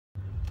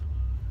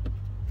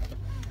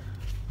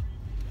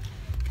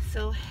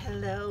So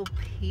hello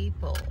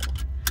people,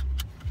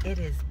 it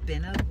has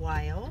been a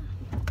while,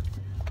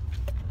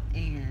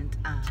 and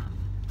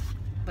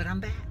but I'm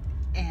back,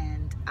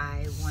 and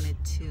I wanted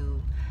to,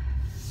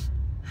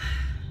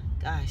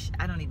 gosh,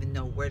 I don't even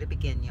know where to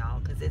begin, y'all,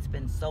 because it's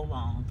been so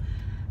long,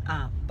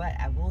 but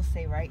I will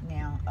say right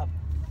now, up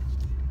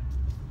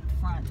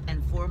front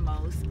and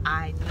foremost,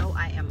 I know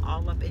I am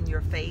all up in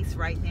your face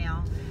right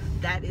now.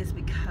 That is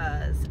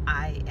because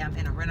I am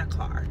in a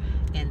rent-a-car,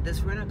 and this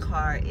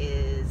rent-a-car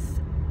is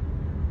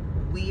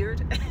weird.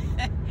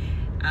 Let me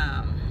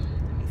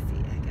see,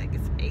 I gotta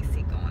get some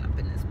AC going up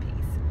in this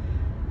piece.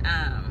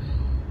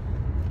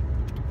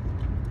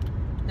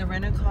 The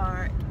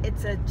rent-a-car,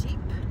 it's a Jeep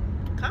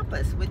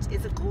Compass, which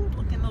is a cool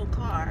looking little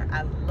car.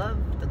 I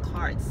love the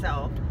car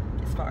itself,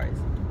 as far as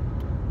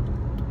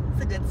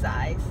it's a good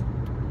size.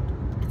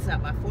 It's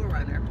not my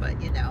 4Runner,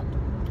 but you know.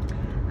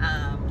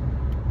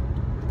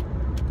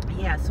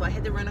 Yeah, so I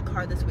had to rent a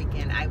car this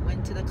weekend. I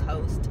went to the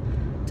coast,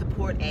 to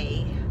Port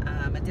A.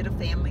 I did a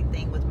family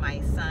thing with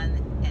my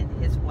son and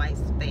his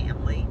wife's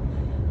family,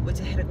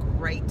 which I had a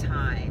great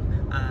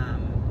time.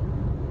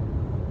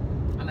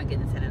 Oh my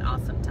goodness, had an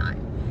awesome time.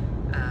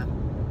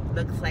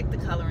 Looks like the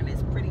coloring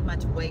is pretty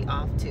much way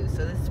off too,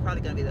 so this is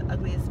probably going to be the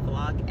ugliest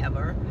vlog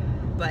ever.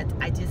 But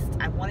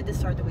I wanted to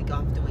start the week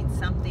off doing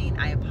something.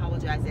 I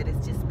apologize that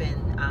it's just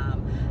been,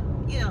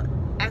 you know,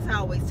 as I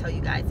always tell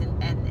you guys,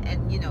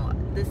 and you know,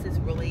 this is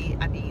really,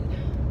 I mean,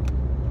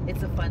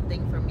 it's a fun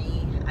thing for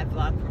me. I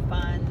vlog for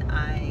fun.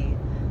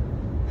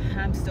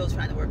 I'm still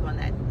trying to work on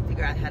that,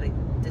 figure out how to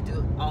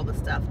do all the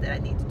stuff that I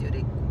need to do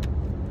to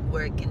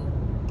where it can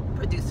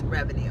produce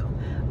revenue.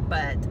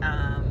 But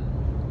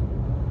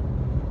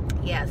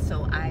yeah,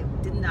 so I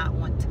did not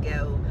want to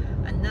go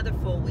another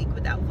full week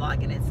without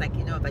vlogging. It's like,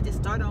 you know, if I just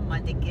start on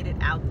Monday, get it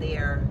out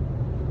there,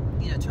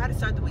 you know, try to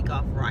start the week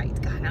off right.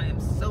 God, I am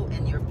so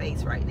in your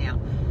face right now.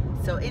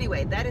 So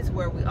anyway, that is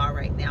where we are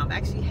right now. I'm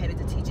actually headed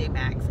to TJ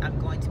Maxx. I'm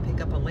going to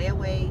pick up a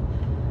layaway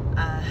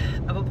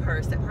of a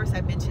purse. That purse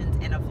I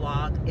mentioned in a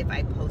vlog, if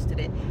I posted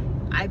it.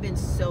 I've been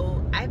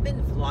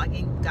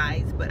vlogging,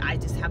 guys, but I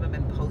just haven't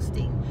been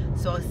posting.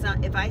 So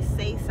if I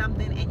say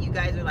something and you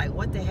guys are like,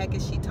 what the heck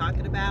is she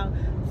talking about?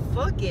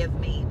 Forgive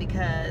me,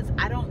 because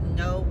I don't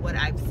know what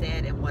I've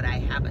said and what I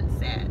haven't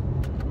said.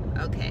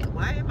 Okay,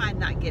 why am I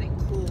not getting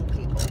cool,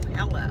 people?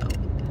 Hello.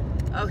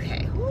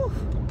 Okay, whew.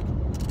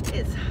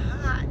 It's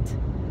hot.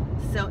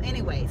 So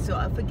anyway,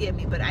 so forgive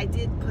me, but I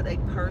did put a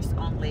purse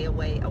on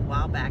layaway a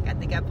while back. I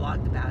think I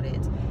vlogged about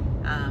it.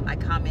 I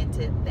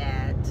commented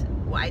that,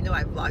 well, I know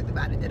I vlogged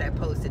about it. Did I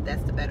post it?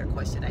 That's the better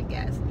question, I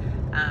guess.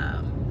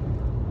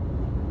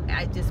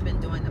 I've just been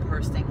doing the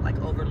purse thing like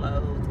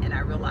overload, and I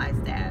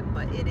realized that,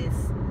 but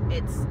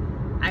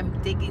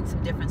I'm digging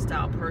some different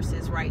style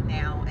purses right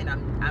now, and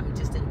I'm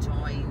just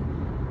enjoying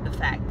the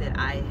fact that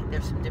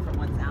there's some different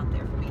ones out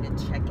there for me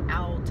to check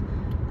out.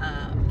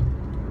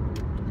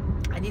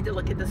 I need to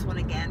look at this one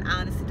again. I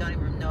honestly don't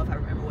even know if I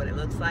remember what it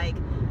looks like.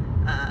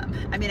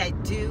 I mean, I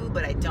do,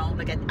 but I don't.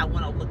 Like, I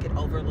want to look it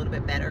over a little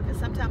bit better, because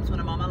sometimes when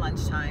I'm on my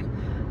lunchtime,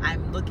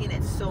 I'm looking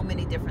at so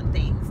many different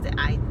things that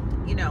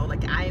you know,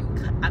 like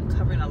I'm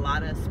covering a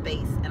lot of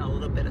space in a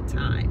little bit of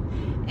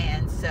time,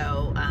 and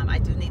so I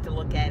do need to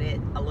look at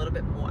it a little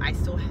bit more. I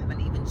still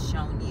haven't even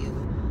shown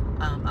you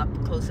up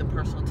close and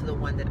personal to the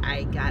one that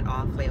I got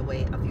off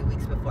layaway a few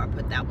weeks before I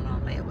put that one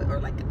on layaway, or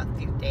like a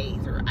few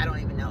days, or I don't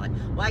even know. Like,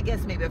 well, I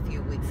guess maybe a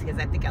few weeks, because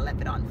I think I left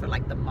it on for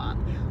like the month,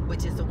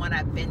 which is the one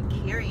I've been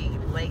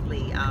carrying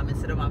lately,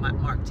 instead of my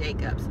Marc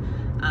Jacobs,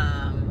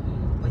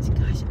 which,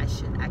 gosh, I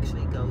should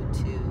actually go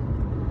to.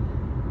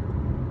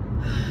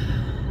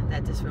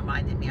 That just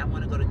reminded me, I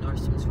want to go to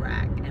Nordstrom's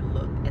Rack and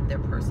look at their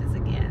purses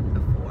again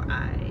before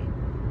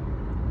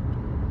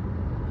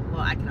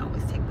well, I can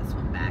always take this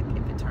one back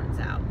if it turns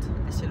out.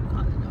 I should have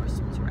gone to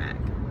Nordstrom's Rack.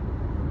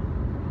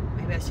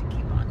 Maybe I should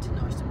keep on to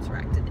Nordstrom's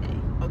Rack today.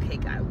 Okay,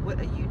 guy, what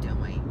are you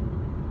doing?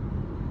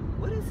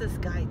 What is this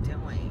guy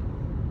doing?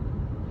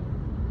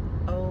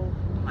 Oh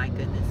my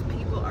goodness,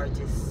 people are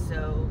just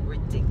so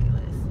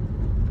ridiculous.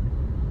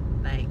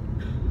 Like,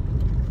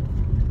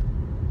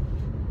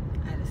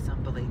 I just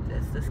don't believe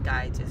this. This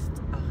guy just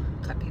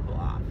cut people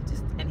off.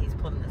 And he's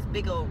pulling this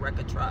big old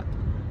wrecker truck.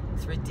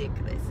 It's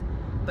ridiculous.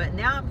 But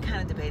now I'm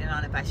kind of debating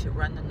on if I should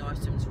run the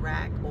Nordstrom's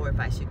Rack or if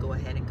I should go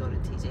ahead and go to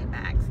TJ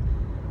Maxx.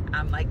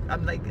 I'm like, I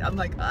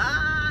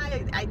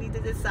need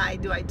to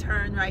decide, do I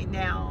turn right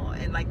now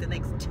in like the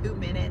next 2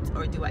 minutes,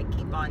 or do I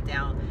keep on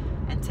down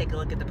and take a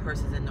look at the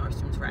purses in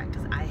Nordstrom's Rack,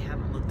 because I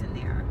haven't looked in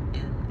there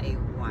in a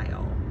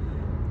while.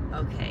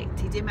 Okay,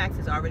 TJ Maxx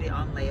is already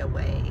on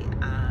layaway.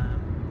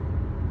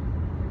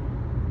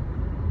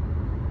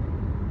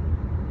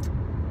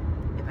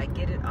 If I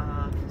get it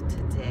off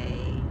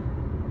today,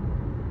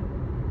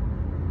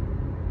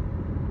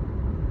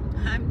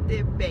 I'm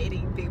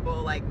debating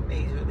people like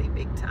majorly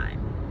big time.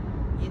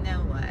 You know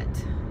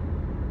what?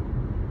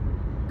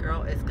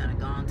 Girl is gonna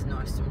go on to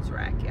Nordstrom's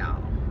Rack,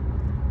 y'all.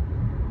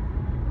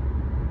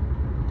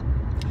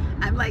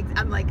 I'm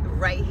like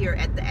right here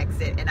at the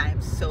exit, and I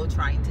am so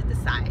trying to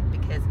decide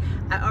because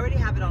I already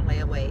have it on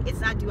layaway. It's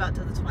not due out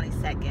till the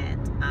 22nd.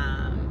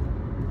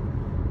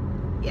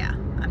 Yeah,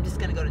 I'm just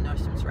gonna go to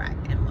Nordstrom's Rack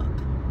and look.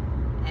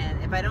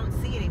 And if I don't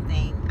see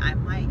anything, I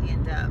might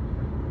end up.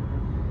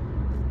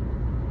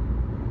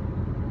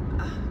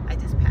 I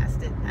just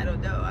passed it. I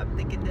don't know. I'm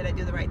thinking, did I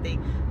do the right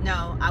thing?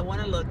 No, I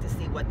want to look to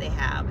see what they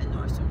have in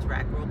Nordstrom's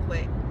Rack real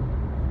quick.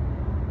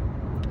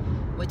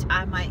 Which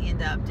I might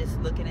end up just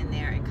looking in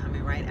there and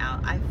coming right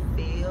out. I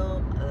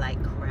feel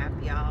like crap,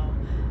 y'all.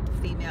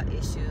 Female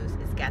issues.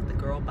 It's got the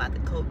girl by the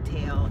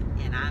coattail,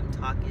 and I'm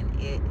talking,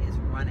 it is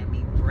running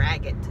me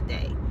ragged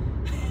today.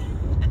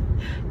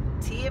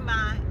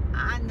 TMI,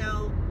 I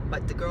know,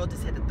 but the girl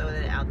just had to throw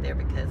that out there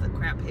because a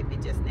cramp hit me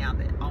just now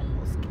that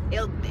almost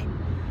killed me.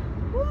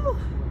 Woo.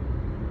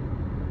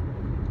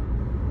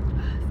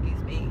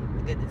 Excuse me,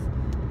 my goodness.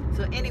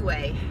 So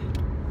anyway,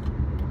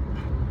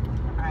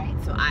 all right,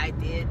 so I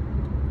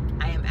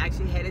am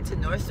actually headed to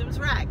Nordstrom's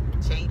Rack,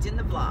 changing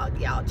the vlog,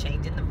 y'all,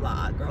 changing the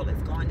vlog. Girl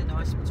is going to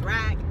Nordstrom's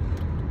Rack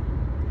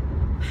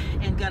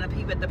and gonna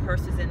peep at the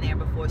purses in there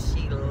before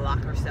she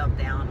lock herself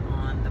down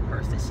on the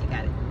purse that she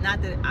got.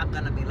 Not that I'm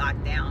gonna be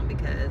locked down,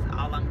 because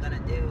all I'm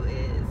gonna do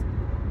is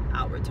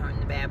I'll return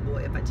the bad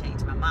boy if I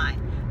change my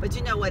mind. But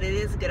you know what, it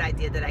is a good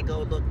idea that I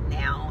go look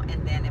now,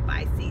 and then if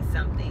I see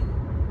something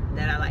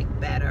that I like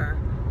better,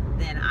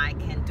 then I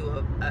can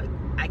do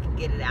I can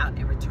get it out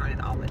and return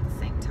it all at the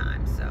same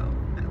time. So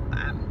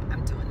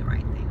I'm doing the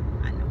right thing.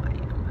 I know I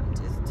am. I'm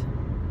just,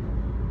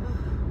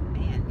 oh,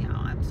 man,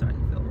 y'all, I'm starting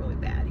to feel really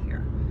bad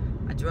here.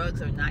 My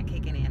drugs are not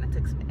kicking in. I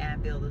took some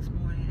Advil this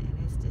morning,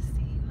 and it's just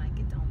seemed like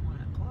it don't want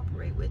to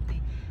cooperate with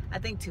me. I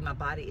think too, my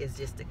body is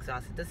just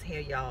exhausted. This hair,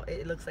 y'all,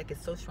 it looks like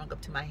it's so shrunk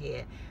up to my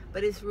head,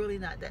 but it's really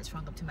not that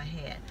shrunk up to my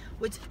head.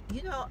 Which,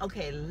 you know,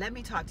 okay, let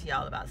me talk to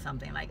y'all about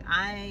something. Like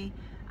I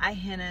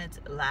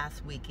hennaed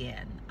last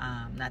weekend,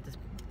 not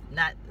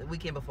the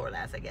weekend before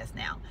last, I guess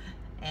now.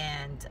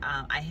 And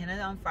I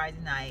hennaed on Friday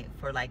night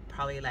for like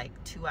probably like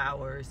 2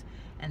 hours,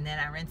 and then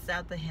I rinsed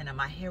out the henna.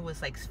 My hair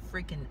was like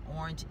freaking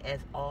orange as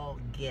all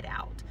get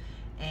out,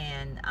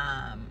 and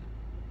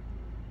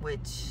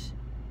which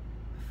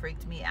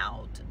freaked me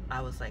out.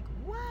 I was like,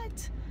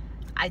 what?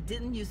 I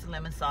didn't use the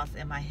lemon sauce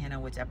in my henna,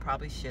 which I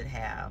probably should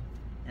have,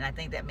 and I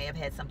think that may have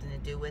had something to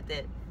do with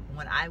it.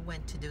 When I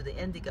went to do the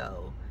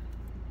indigo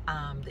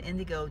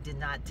did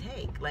not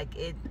take. Like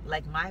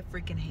my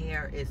freaking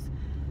hair is,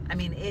 I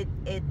mean,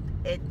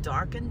 it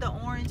darkened the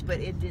orange,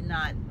 but it did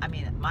not. I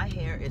mean, my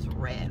hair is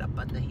red up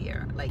under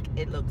here. Like,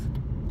 it looks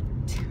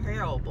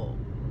terrible.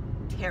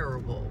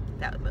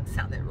 That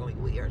sounded really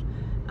weird.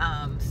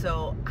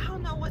 So I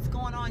don't know what's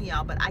going on,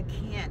 y'all, but I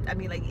can't. I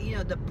mean, like, you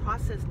know, the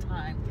process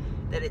time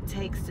that it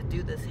takes to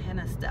do this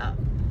henna stuff.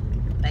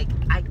 Like,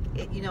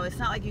 you know, it's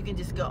not like you can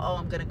just go, oh,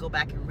 I'm gonna go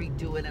back and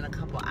redo it in a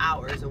couple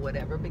hours or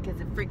whatever, because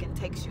it freaking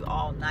takes you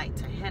all night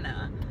to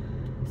henna.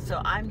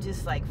 So I'm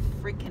just like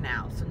freaking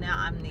out. So now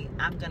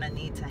I'm gonna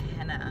need to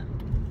henna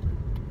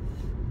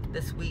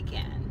this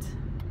weekend.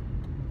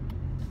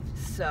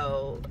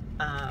 So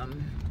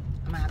I'm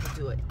gonna have to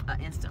do an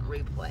instant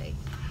replay.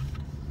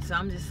 So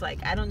I'm just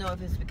like, I don't know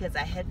if it's because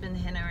I had been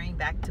hennaing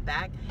back to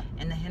back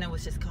and the henna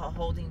was just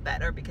holding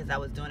better because I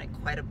was doing it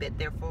quite a bit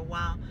there for a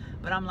while.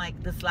 But I'm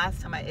like, this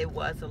last time it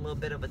was a little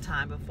bit of a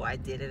time before I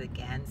did it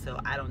again. So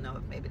I don't know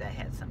if maybe that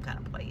had some kind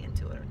of play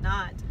into it or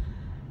not.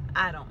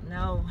 I don't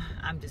know.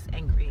 I'm just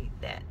angry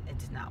that it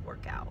did not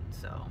work out.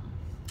 So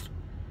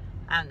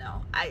I don't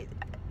know.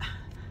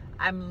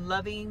 I'm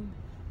loving,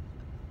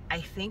 I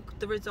think,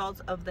 the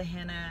results of the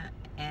henna,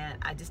 and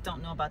I just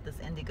don't know about this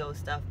indigo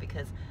stuff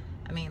because,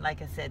 I mean,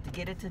 like I said, to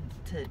get it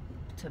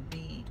to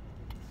be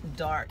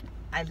dark,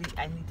 I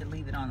need to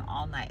leave it on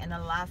all night. And the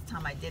last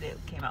time I did it,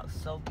 it came out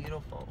so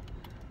beautiful.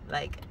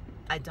 Like,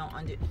 I don't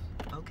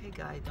okay,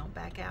 guys, don't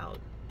back out.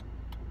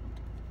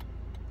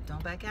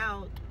 Don't back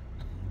out.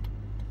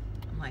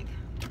 I'm like,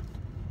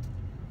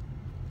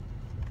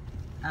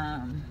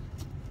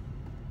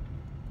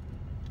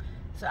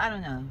 so I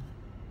don't know.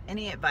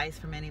 Any advice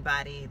from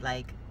anybody?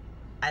 Like,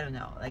 I don't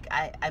know. Like,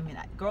 I mean,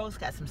 girls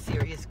got some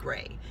serious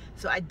gray.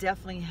 So I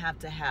definitely have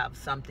to have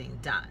something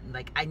done.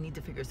 Like, I need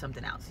to figure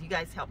something out. So you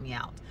guys help me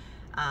out.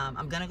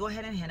 I'm going to go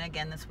ahead and henna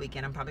again this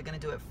weekend. I'm probably going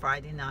to do it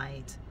Friday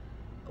night.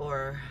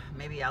 Or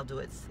maybe I'll do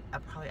it,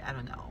 I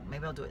don't know.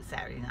 Maybe I'll do it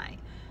Saturday night.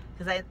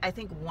 Because I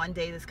think one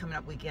day this coming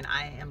up weekend,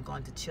 I am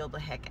going to chill the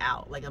heck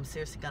out. Like, I'm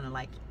seriously going to,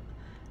 like,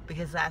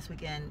 because last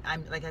weekend,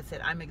 like I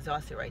said, I'm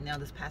exhausted right now.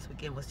 This past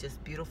weekend was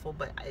just beautiful,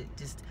 but it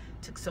just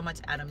took so much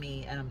out of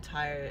me, and I'm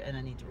tired, and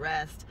I need to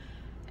rest.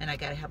 And I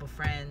got to help a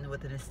friend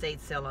with an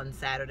estate sale on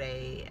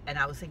Saturday. And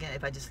I was thinking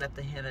if I just left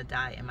the henna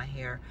dye in my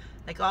hair,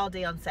 like all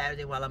day on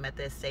Saturday while I'm at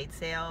the estate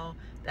sale,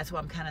 that's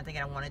what I'm kind of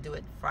thinking. I want to do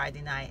it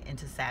Friday night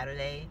into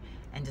Saturday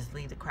and just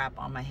leave the crap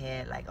on my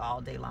head like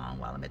all day long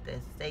while I'm at the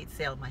estate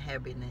sale. My hair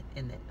be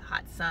in the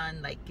hot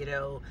sun, like, you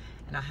know,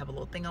 and I'll have a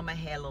little thing on my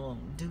head, a little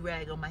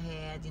do-rag on my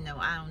head, you know,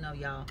 I don't know,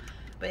 y'all.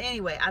 But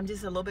anyway, I'm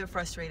just a little bit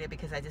frustrated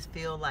because I just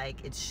feel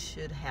like it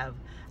should have,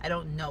 I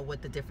don't know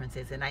what the difference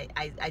is. And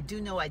I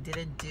do know I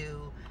didn't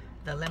do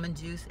the lemon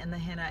juice in the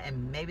henna,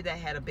 and maybe that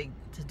had a big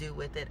to do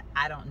with it.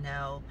 I don't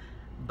know,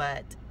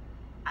 but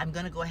I'm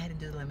gonna go ahead and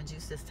do the lemon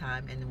juice this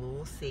time, and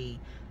we'll see.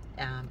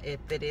 If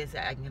it is,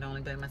 I can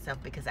only blame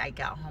myself because I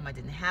got home, I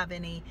didn't have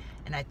any,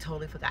 and I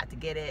totally forgot to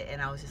get it.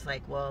 And I was just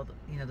like, well,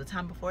 you know, the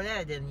time before that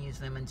I didn't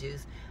use lemon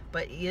juice,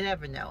 but you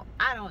never know.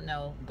 I don't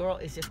know. Girl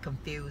is just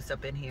confused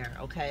up in here,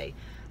 okay?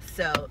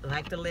 So,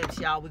 like the lips,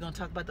 y'all, we're gonna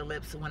talk about the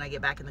lips when I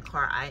get back in the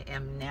car. I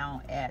am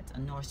now at a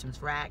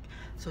Nordstrom's rack,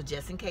 so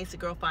just in case the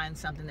girl finds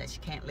something that she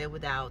can't live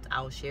without,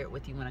 I'll share it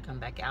with you when I come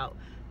back out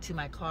to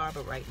my car.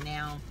 But right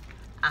now,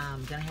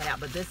 I'm gonna head out.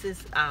 But this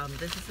is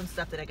some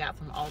stuff that I got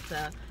from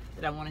Ulta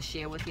that I want to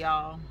share with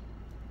y'all.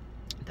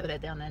 Throw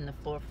that down in the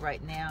floor for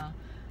right now.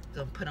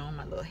 Gonna put on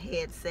my little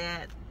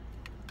headset,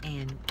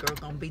 and girl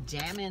gonna be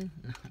jamming.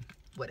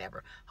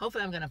 Whatever.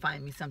 Hopefully I'm gonna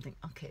find me something.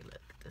 Okay,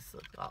 look, this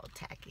looks all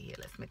tacky here.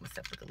 Let's make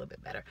myself look a little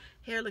bit better.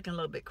 Hair looking a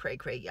little bit cray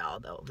y'all,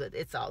 though, but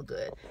it's all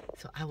good.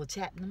 So I will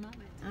chat in a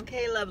moment.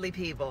 Okay, lovely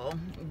people,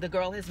 the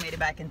girl has made it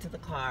back into the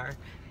car,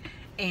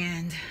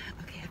 and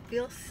okay, I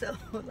feel so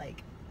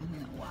like, I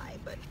don't know why,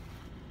 but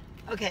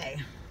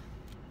okay,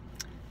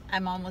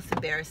 I'm almost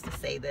embarrassed to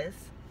say this.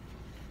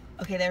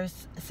 Okay,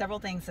 there's several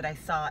things that I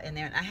saw in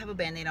there, and I have a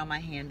band-aid on my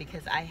hand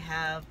because I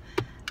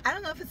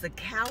don't know if it's a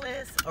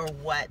callus or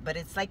what, but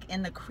it's like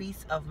in the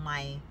crease of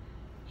my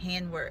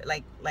hand, where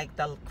like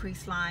the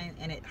crease line,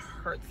 and it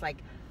hurts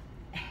like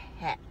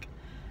heck.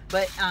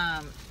 But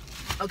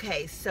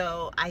okay,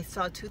 so I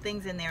saw two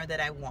things in there that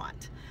I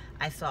want.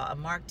 I saw a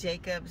Marc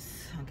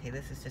Jacobs. Okay,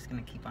 this is just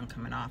gonna keep on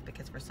coming off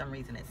because for some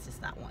reason it's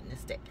just not wanting to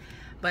stick.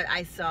 But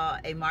I saw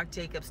a Marc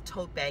Jacobs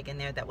tote bag in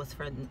there that was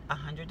for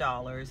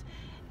 $100,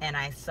 and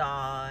I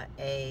saw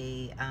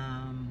a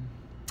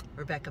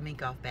Rebecca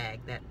Minkoff bag.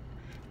 That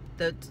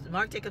the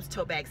Marc Jacobs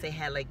tote bags, they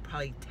had like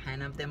probably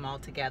 10 of them all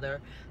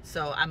together,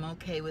 so I'm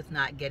okay with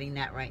not getting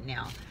that right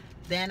now.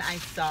 Then I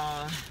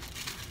saw,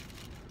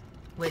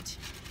 which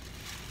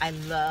I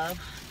love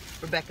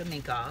Rebecca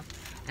Minkoff,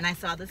 and I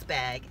saw this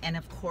bag, and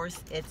of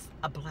course it's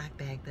a black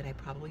bag that I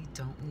probably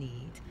don't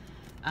need,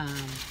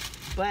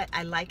 but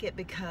I like it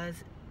because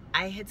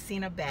I had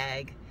seen a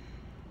bag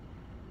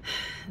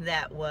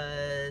that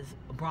was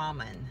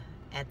Brahmin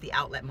at the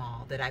outlet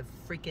mall that I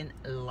freaking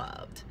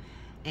loved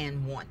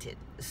and wanted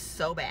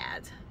so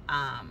bad,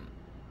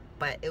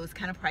 but it was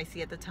kind of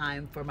pricey at the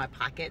time for my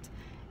pocket,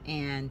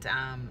 and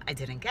I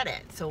didn't get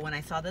it. So when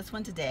I saw this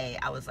one today,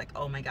 I was like,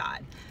 oh my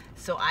god.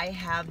 So I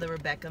have the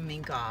Rebecca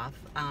Minkoff,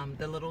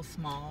 the little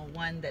small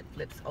one that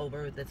flips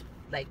over, that's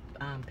like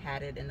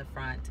padded in the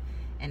front,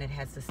 and it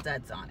has the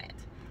studs on it,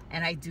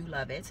 and I do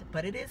love it,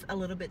 but it is a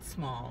little bit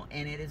small,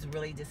 and it is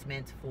really just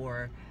meant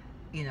for,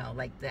 you know,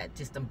 like that,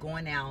 just I'm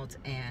going out,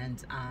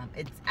 and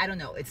it's, I don't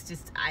know, it's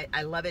just,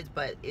 I love it,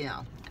 but you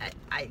know,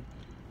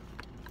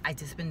 I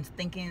just been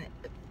thinking,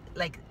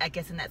 like, I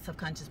guess in that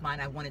subconscious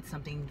mind, I wanted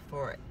something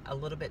for a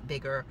little bit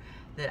bigger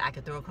that I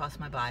could throw across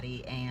my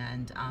body,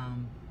 and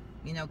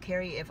you know,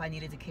 carry if I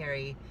needed to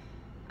carry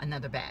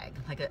another bag,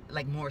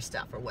 like more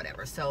stuff or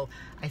whatever. So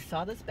I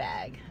saw this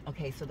bag.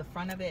 Okay, so the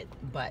front of it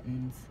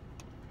buttons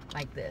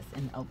like this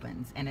and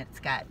opens, and it's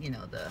got, you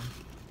know, the,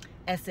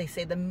 as they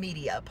say, the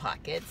media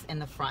pockets in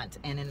the front,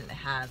 and then it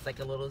has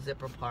like a little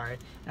zipper part,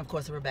 and of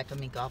course a Rebecca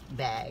Minkoff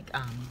bag,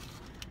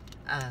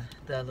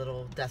 the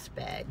little dust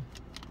bag.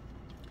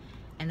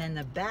 And then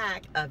the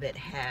back of it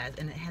has,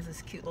 and it has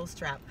this cute little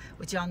strap,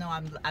 which y'all know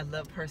I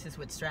love purses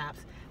with straps,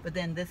 but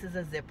then this is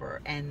a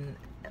zipper, and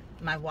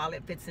my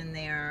wallet fits in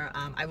there.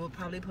 I will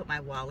probably put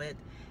my wallet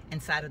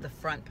inside of the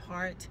front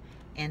part,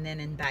 and then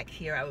in back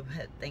here I would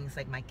put things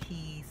like my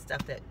keys,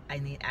 stuff that I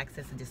need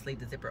access, and just leave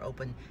the zipper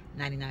open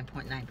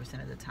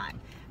 99.9% of the time.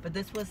 But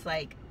this was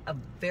like a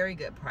very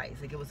good price.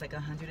 Like, it was like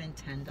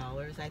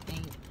 $110, I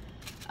think.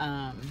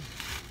 Gosh,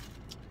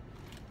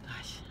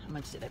 how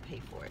much did I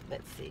pay for it?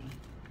 Let's see.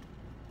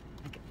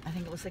 I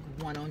think it was like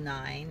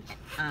 $109.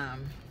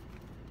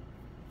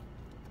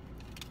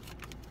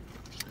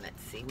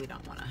 Let's see, we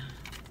don't want to,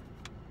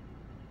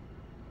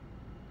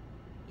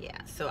 yeah,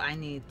 so I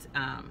need,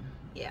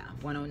 yeah,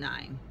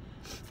 $109.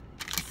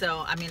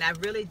 So I mean, I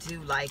really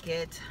do like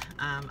it.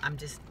 I'm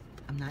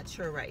not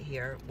sure right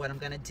here what I'm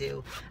gonna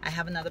do. I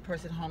have another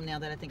purse at home now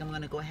that I think I'm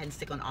gonna go ahead and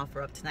stick on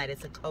offer up tonight.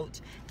 It's a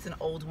Coach. It's an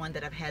old one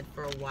that I've had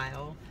for a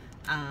while.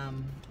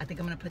 I think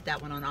I'm gonna put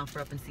that one on offer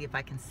up and see if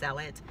I can sell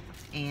it,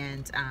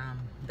 and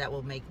that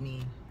will make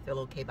me feel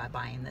okay by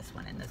buying this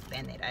one and this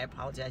band-aid. I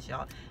apologize,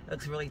 y'all. It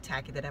looks really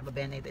tacky that I have a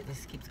band-aid that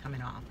just keeps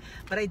coming off,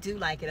 but I do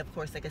like it. Of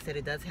course, like I said,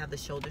 it does have the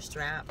shoulder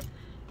strap,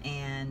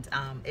 and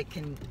it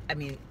can, I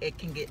mean, it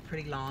can get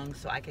pretty long,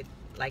 so I could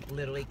like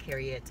literally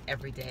carry it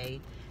every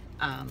day.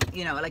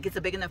 You know, like, it's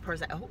a big enough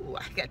purse. Oh,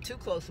 I got too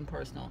close and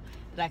personal,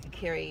 that I could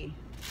carry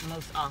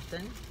most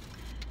often.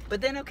 But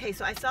then, okay,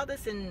 so I saw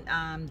this in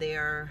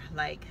their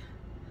like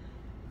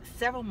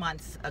several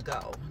months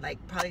ago, like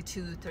probably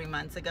 2-3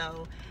 months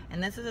ago,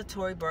 and this is a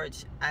Tori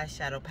Burch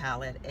eyeshadow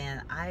palette,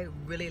 and I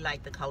really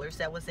like the colors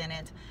that was in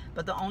it,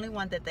 but the only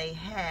one that they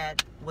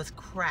had was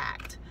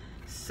cracked.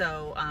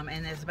 So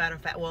and as a matter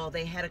of fact, well,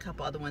 they had a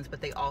couple other ones,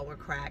 but they all were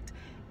cracked,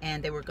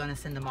 and they were going to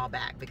send them all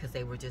back because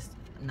they were just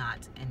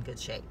not in good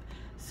shape.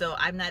 So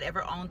I've not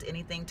ever owned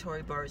anything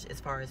Tori Burch as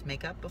far as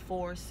makeup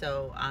before,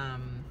 so I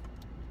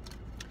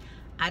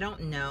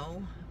don't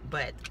know,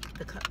 but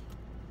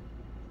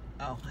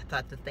oh, I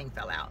thought the thing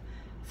fell out.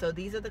 So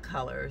these are the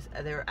colors.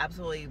 They're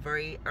absolutely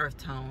very earth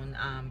tone,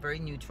 very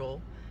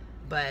neutral,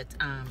 but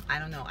I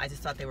don't know, I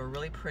just thought they were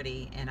really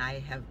pretty, and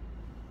I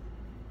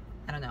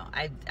don't know,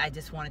 I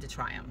just wanted to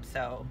try them.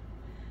 So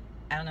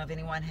I don't know if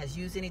anyone has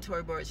used any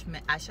Tori Burch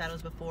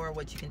eyeshadows before,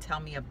 what you can tell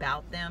me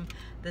about them.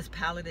 This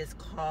palette is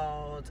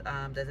called,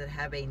 does it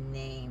have a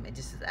name? It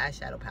just says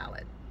eyeshadow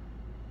palette.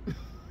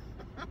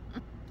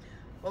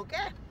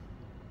 Okay.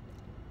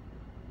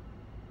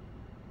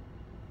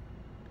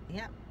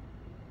 Yep.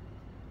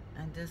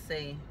 And just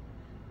say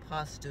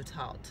Pas du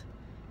Tout.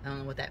 I don't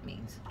know what that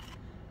means,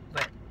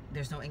 but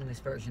there's no English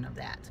version of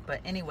that. But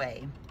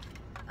anyway,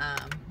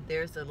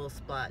 there's a little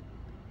swatch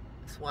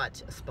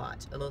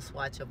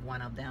of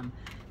one of them.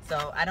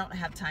 So I don't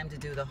have time to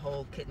do the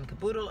whole kit and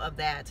caboodle of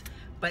that,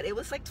 but it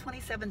was like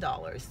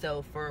 $27.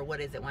 So for, what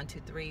is it, 1,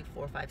 2, 3,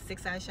 4, 5,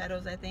 6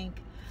 eyeshadows, I think.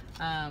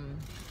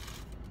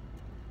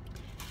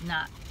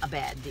 Not a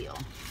bad deal.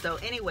 So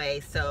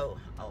anyway, so,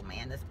 oh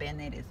man, this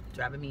Band-Aid is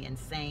driving me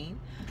insane.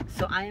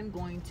 So I am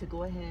going to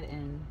go ahead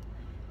and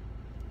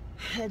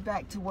head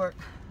back to work,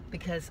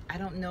 because I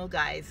don't know,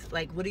 guys,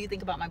 like, what do you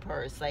think about my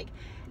purse? Like,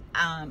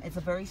 it's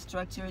a very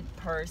structured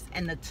purse,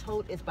 and the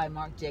tote is by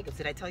Marc Jacobs.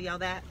 Did I tell y'all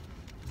that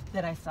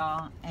I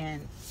saw?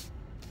 And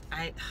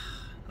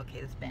okay,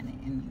 this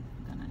Band-Aid,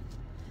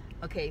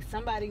 okay,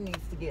 somebody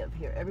needs to give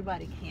here.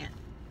 Everybody can't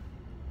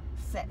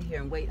sit here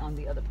and wait on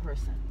the other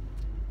person.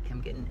 I'm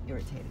getting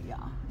irritated,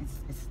 y'all.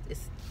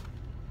 It's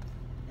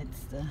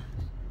the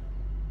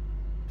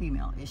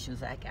female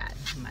issues I got.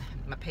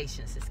 My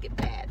patience just get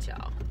bad,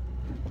 y'all.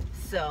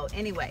 So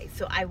anyway,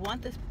 so I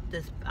want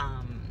this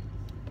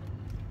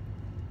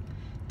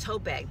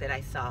tote bag that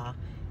I saw,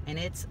 and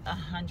it's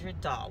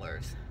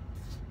 $100.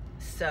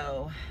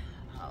 So,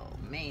 oh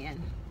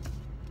man,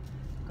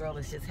 girl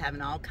is just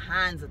having all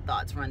kinds of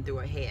thoughts run through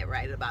her head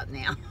right about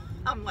now.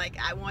 I'm like,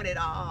 I want it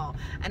all.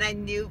 And I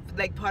knew,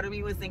 like, part of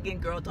me was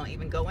thinking, girl, don't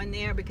even go in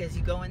there, because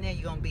you go in there,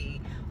 you're going to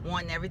be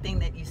wanting everything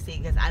that you see,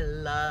 because I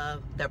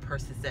love the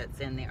purses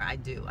that's in there. I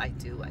do.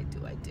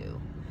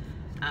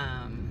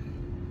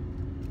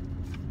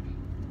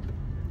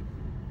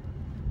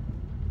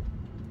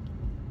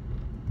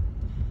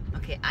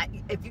 Okay,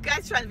 if you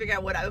guys trying to figure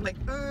out what I'm like,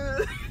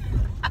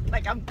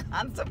 like I'm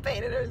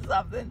constipated or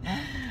something.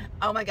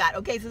 Oh my God.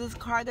 Okay, so this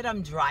car that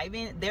I'm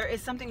driving, there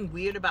is something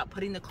weird about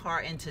putting the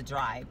car into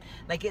drive.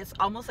 Like, it's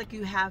almost like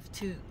you have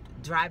to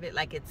drive it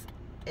like it's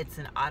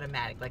an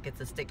automatic, like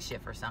it's a stick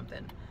shift or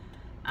something.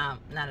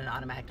 Not an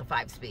automatic, a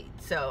 5-speed.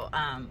 So,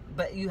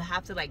 but you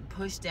have to like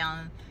push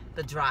down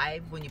the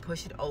drive when you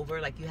push it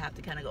over. Like, you have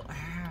to kind of go,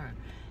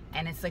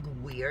 and it's like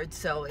weird.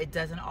 So it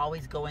doesn't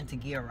always go into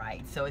gear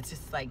right. So it's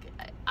just like,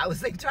 I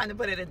was like trying to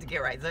put it into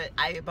gear right. So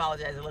I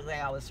apologize. It looked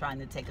like I was trying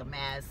to take a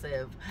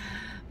massive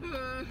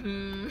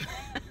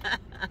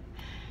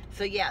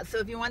So yeah, so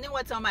if you're wondering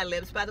what's on my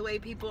lips, by the way,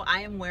 people,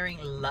 I am wearing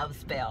Love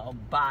Spell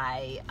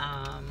by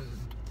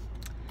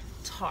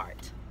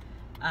Tarte.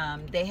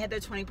 They had their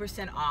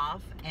 20%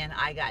 off, and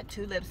I got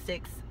 2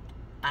 lipsticks.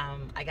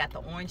 I got the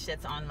orange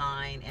that's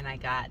online, and I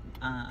got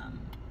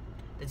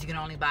that you can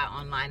only buy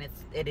online.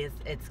 It's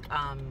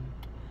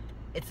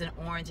an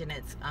orange, and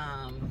it's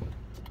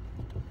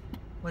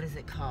what is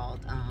it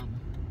called?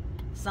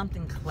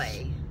 Something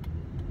clay.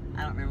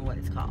 I don't remember what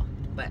it's called,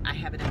 but I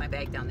have it in my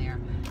bag down there.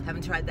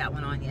 Haven't tried that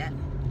one on yet.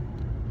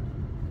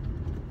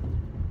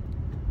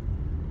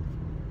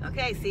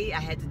 Okay, see, I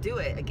had to do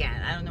it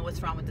again. I don't know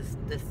what's wrong with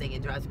this thing.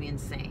 It drives me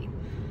insane.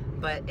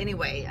 But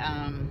anyway,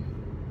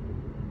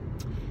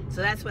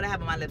 so that's what I have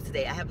on my lips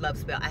today. I have Love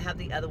Spell. I have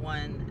the other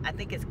one. I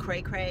think it's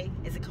Cray Cray.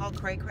 Is it called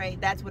Cray Cray?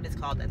 That's what it's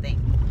called, I think.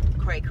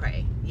 Cray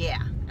Cray.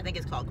 Yeah, I think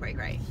it's called Cray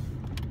Cray.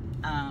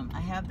 I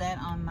have that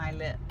on my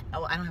lip.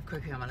 Oh, I don't have Cray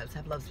Cray on my lips. I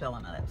have Love Spell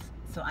on my lips.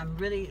 So I'm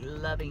really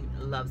loving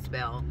Love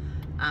Spell.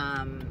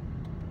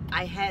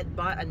 I had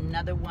bought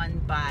another one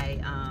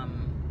by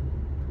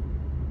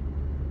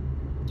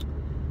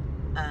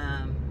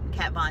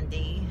Kat Von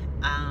D,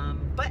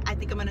 but I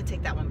think I'm gonna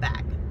take that one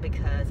back,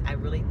 because I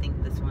really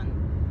think this one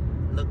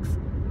looks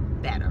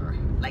better.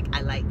 Like,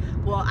 I like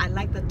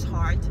the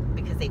Tarte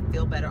because they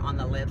feel better on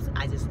the lips.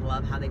 I just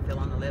love how they feel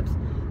on the lips.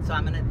 So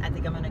I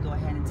think I'm gonna go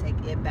ahead and take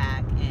it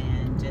back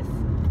and just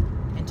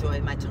enjoy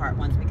my Tarte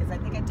ones, because I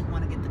think I do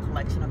want to get the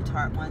collection of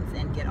Tarte ones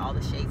and get all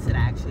the shades that I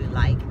actually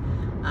like.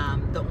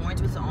 The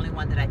orange was the only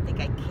one that I think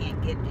I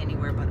can't get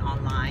anywhere but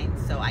online,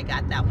 so I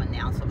got that one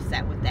now, so I'm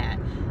set with that.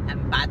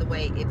 And by the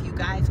way, if you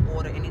guys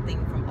order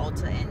anything from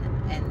Ulta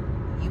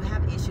and you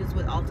have issues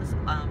with Ulta's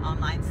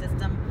online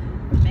system,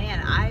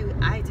 man,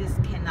 I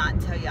just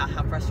cannot tell y'all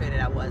how frustrated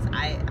I was.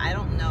 I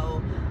don't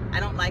know. I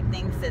don't like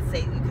things that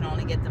say you can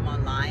only get them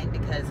online,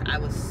 because I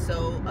was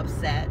so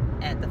upset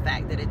at the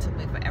fact that it took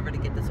me forever to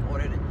get this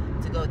order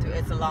to go through.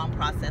 It's a long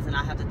process, and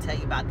I'll have to tell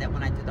you about that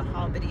when I do the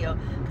haul video,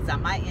 because I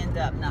might end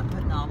up not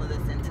putting all of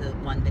this into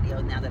one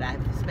video now that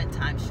I've spent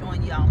time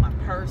showing y'all my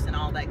purse and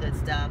all that good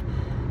stuff.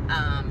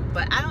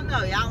 But I don't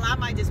know, y'all. I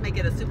might just make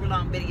it a super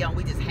long video and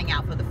we just hang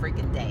out for the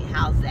freaking day.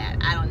 How's that?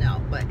 I don't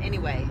know. But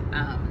anyway,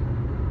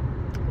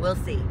 we'll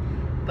see.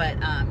 But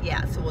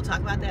yeah, so we'll talk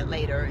about that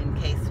later, in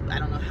case I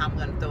don't know how I'm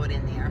going to throw it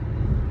in there.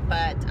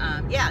 But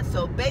yeah,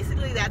 so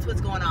basically that's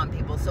what's going on,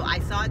 people. So I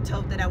saw a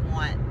tote that I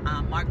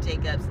want, Marc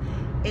Jacobs.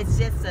 It's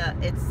just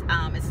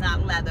it's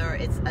not leather.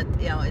 It's a,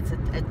 you know, it's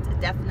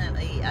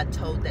definitely a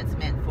tote that's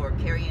meant for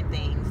carrying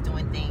things,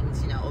 doing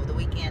things, you know, over the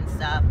weekend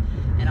stuff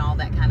and all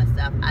that kind of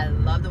stuff. I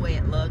love the way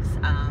it looks.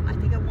 I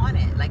think I want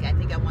it. Like, I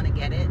think I want to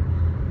get it,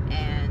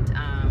 and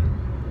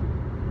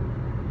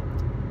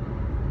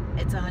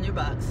it's $100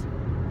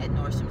 at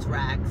Nordstrom's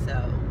Rack,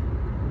 so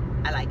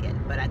I like it.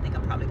 But I think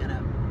I'm probably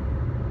gonna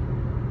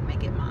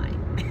make it mine.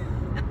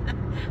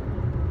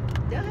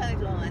 Don't have to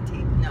go,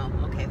 Auntie. No,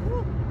 okay.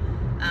 Woo.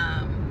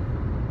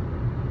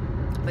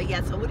 But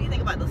yeah, so what do you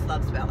think about this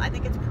love spell? I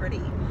think it's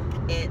pretty.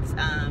 It's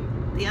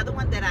the other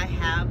one that I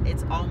have,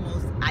 it's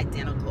almost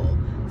identical,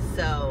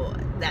 so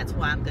that's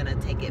why I'm gonna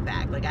take it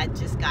back. Like, I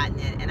just gotten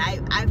it, and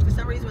I for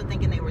some reason was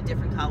thinking they were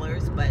different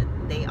colors, but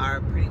they are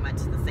pretty much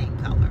the same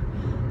color.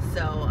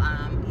 So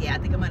yeah, I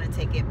think I'm gonna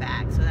take it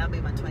back. So that'll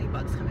be my $20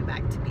 coming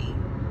back to me.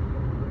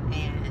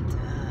 And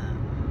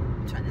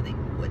I'm trying to think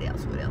what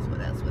else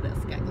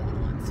got going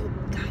on. So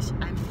gosh,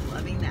 I'm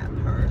loving that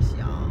purse,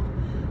 y'all.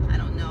 I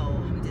don't know.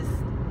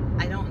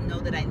 I don't know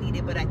that I need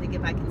it, but I think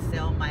if I can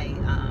sell my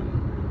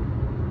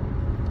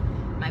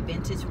my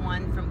vintage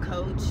one from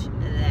Coach,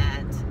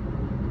 that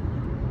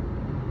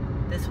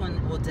this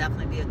one will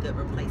definitely be a good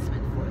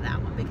replacement for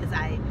that one, because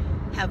I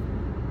have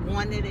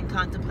wanted and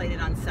contemplated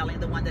on selling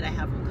the one that I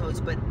have from Coach,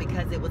 but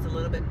because it was a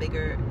little bit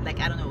bigger, like,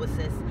 I don't know, what's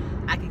this,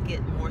 I could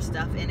get more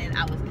stuff in it.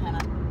 I was kind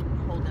of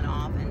holding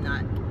off and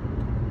not.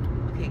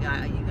 Okay,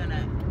 guy, are you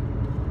gonna?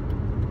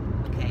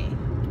 Okay.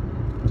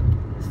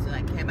 So I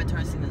had my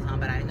turn signals on,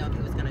 but I didn't know if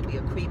he was gonna be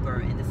a creeper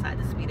and decide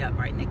to speed up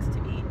right next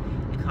to me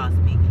and cause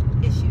me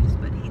issues,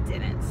 but he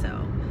didn't.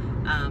 So,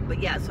 but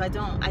yeah, so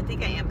I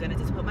think I am gonna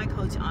just put my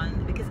Coach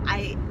on, because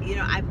you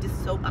know,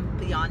 I'm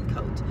beyond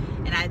Coach,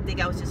 and I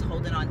think I was just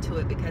holding on to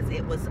it because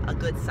it was a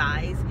good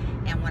size,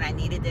 and when I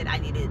needed it,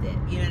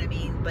 you know what I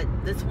mean? But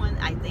this one,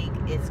 I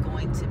think, is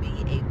going to be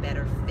a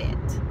better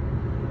fit.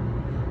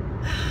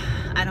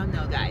 I don't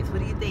know, guys. What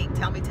do you think?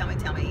 Tell me.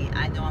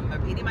 I know I'm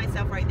repeating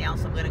myself right now,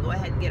 so I'm going to go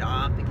ahead and get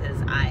off,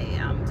 because I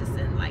am just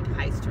in like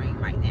high stream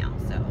right now.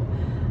 So,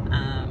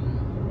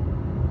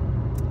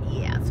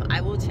 yeah, so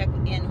I will check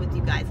in with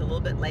you guys a little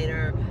bit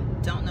later.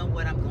 Don't know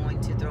what I'm going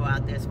to throw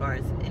out there as far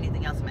as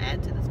anything else I'm going to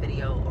add to this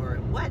video or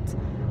what.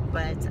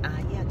 But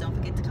yeah, don't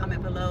forget to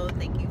comment below.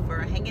 Thank you for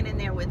hanging in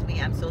there with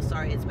me. I'm so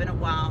sorry, it's been a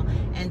while.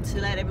 And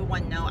to let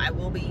everyone know, I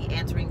will be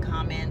answering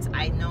comments.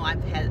 I know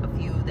I've had a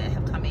few that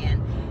have come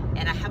in,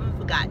 and I haven't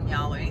forgotten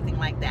y'all or anything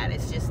like that.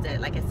 It's just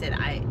that, like I said,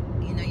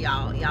 you know,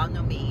 y'all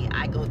know me.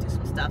 I go through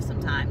some stuff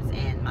sometimes,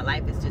 and my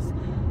life is just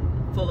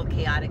full of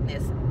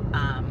chaoticness.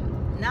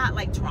 Not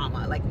like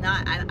drama, like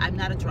I'm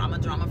not a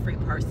drama-free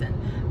person,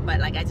 but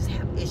like I just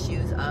have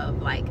issues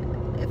of, like,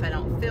 if I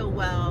don't feel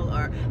well,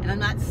 and I'm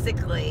not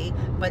sickly,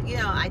 but you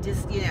know, I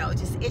just, you know,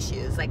 just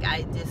issues. Like,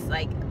 I just,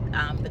 like,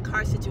 the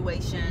car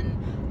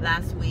situation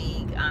last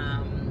week,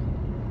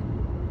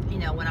 you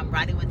know, when I'm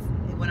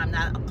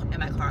not in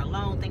my car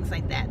alone, things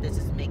like that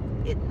just make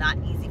it not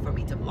easy for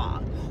me to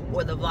vlog,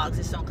 or the vlogs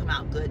just don't come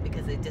out good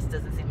because it just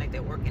doesn't seem like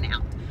they're working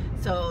out.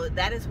 So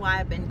that is why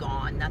I've been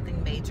gone.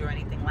 Nothing major or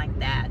anything like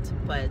that,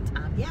 but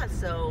yeah,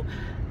 so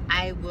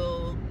I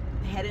will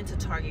head into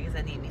Target because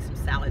I need me some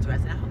salad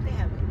dressing. I hope they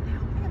have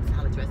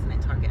salad dressing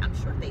at Target. I'm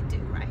sure they do,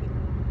 right?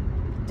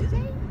 Do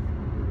they?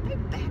 They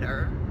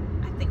better.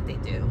 I think they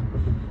do.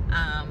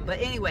 But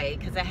anyway,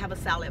 because I have a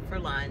salad for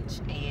lunch,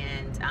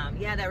 and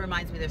yeah, that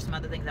reminds me, there's some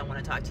other things I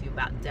want to talk to you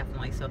about,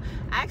 definitely. So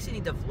I actually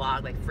need to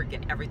vlog like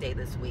freaking every day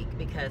this week,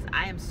 because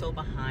I am so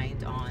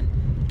behind on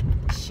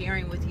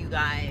sharing with you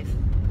guys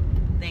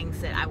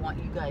things that I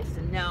want you guys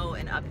to know,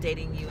 and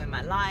updating you in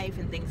my life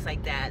and things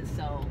like that.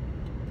 So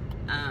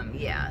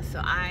yeah,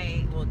 so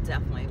I will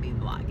definitely be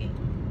vlogging.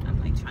 I'm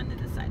like trying to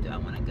decide, do I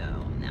want to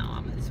go? Now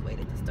I'm gonna just wait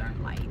at the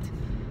stern light.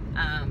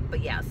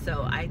 But yeah,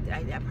 so I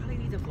probably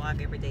need to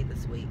vlog every day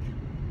this week,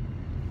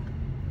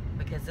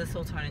 because this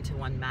will turn into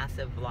one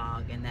massive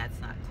vlog, and that's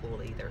not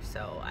cool either.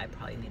 So I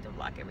probably need to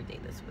vlog every day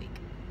this week.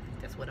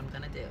 That's what I'm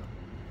gonna do.